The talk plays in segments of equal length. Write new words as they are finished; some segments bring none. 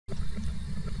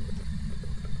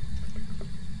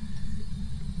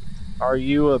Are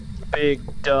you a big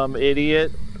dumb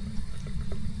idiot?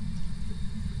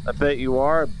 I bet you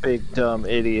are a big dumb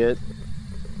idiot.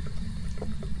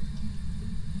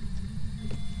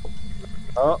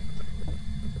 Oh.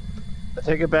 I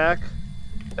take it back.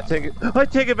 I take it back. I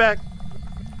take it back.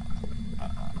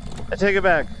 I take it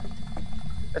back.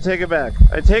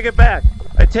 I take it back.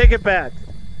 I take it back.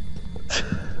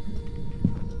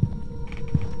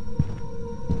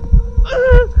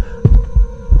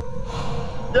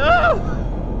 No!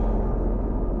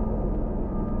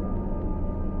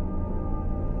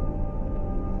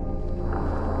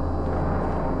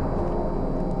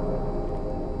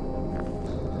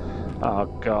 Oh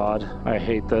God, I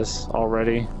hate this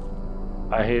already.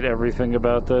 I hate everything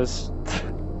about this.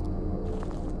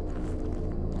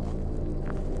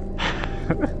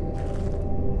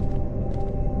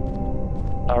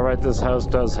 Alright, this house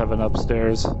does have an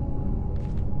upstairs.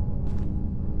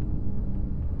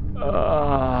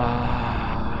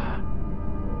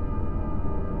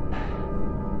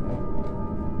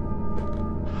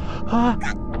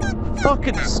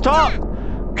 Fucking stop!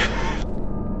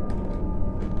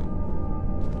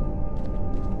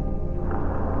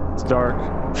 It's dark.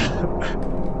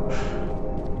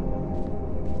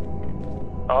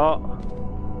 Oh.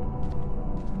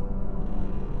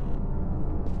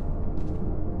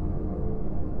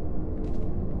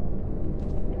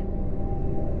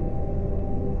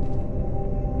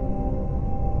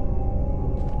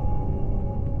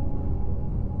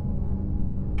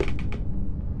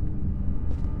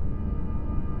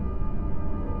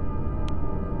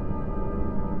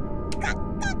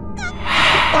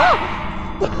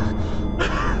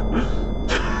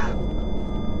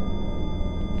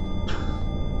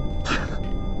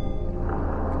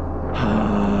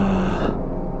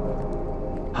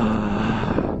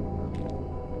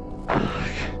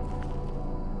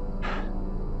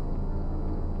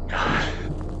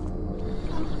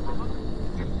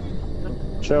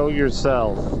 Show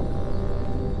yourself.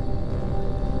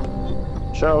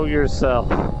 Show yourself.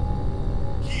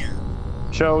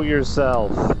 Show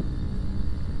yourself.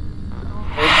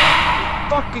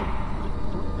 Fucking.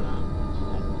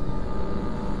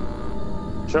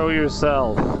 Show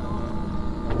yourself.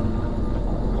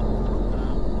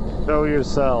 Show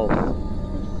yourself.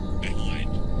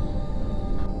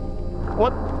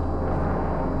 What?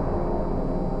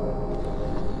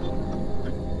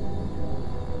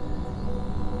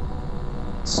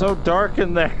 It's so dark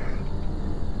in there.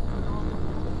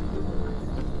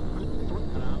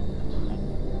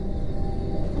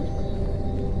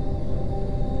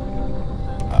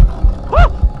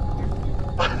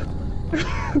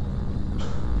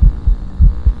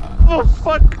 Oh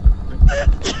fuck!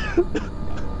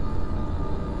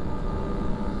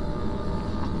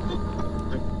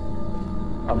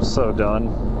 I'm so done.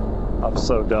 I'm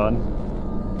so done.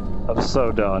 I'm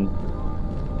so done.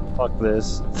 Fuck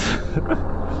this.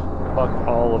 Fuck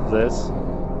all of this.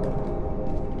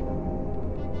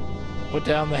 Put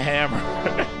down the hammer.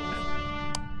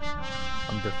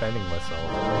 I'm defending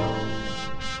myself.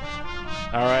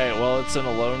 Alright, well, it's an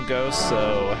alone ghost,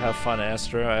 so have fun,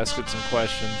 Astro. Ask it some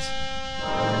questions.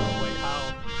 Wait,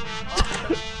 how?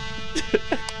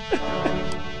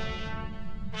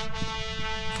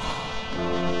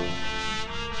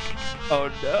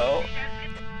 Oh no.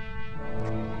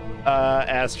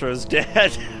 Astro's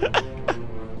dead.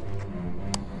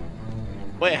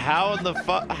 Wait, how in the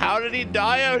fuck? How did he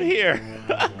die out here?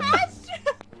 Astro!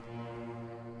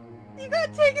 You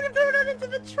got taken and thrown out into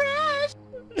the trash!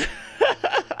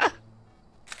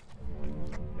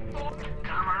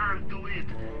 Come on, do it!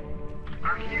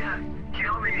 I'm here!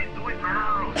 Kill me! Do it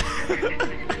now!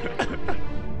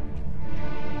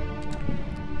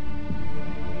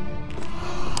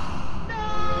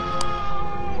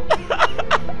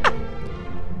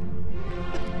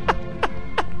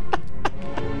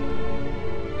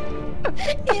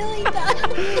 Healing done!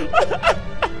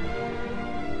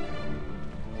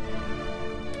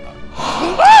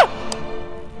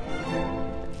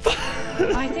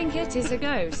 I think it is a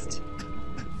ghost.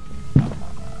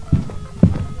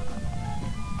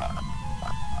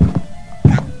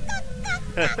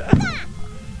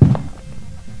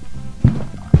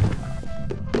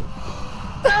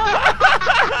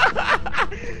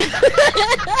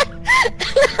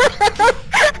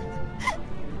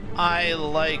 I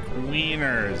like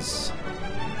wieners.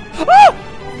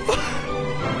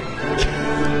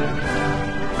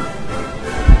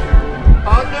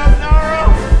 Oh no, Naro!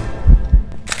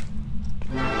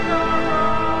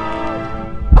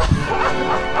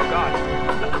 Oh god.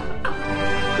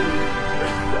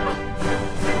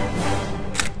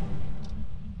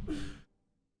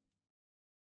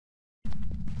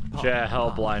 Chat,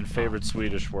 hellblind, favorite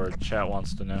Swedish word. Chat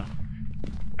wants to know.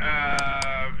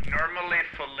 Normally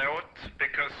förlåt,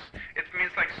 because it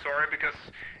means like sorry, because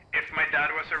if my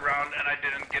dad was around and I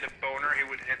didn't get a boner, he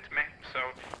would hit me, so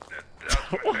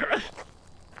that's my favorite.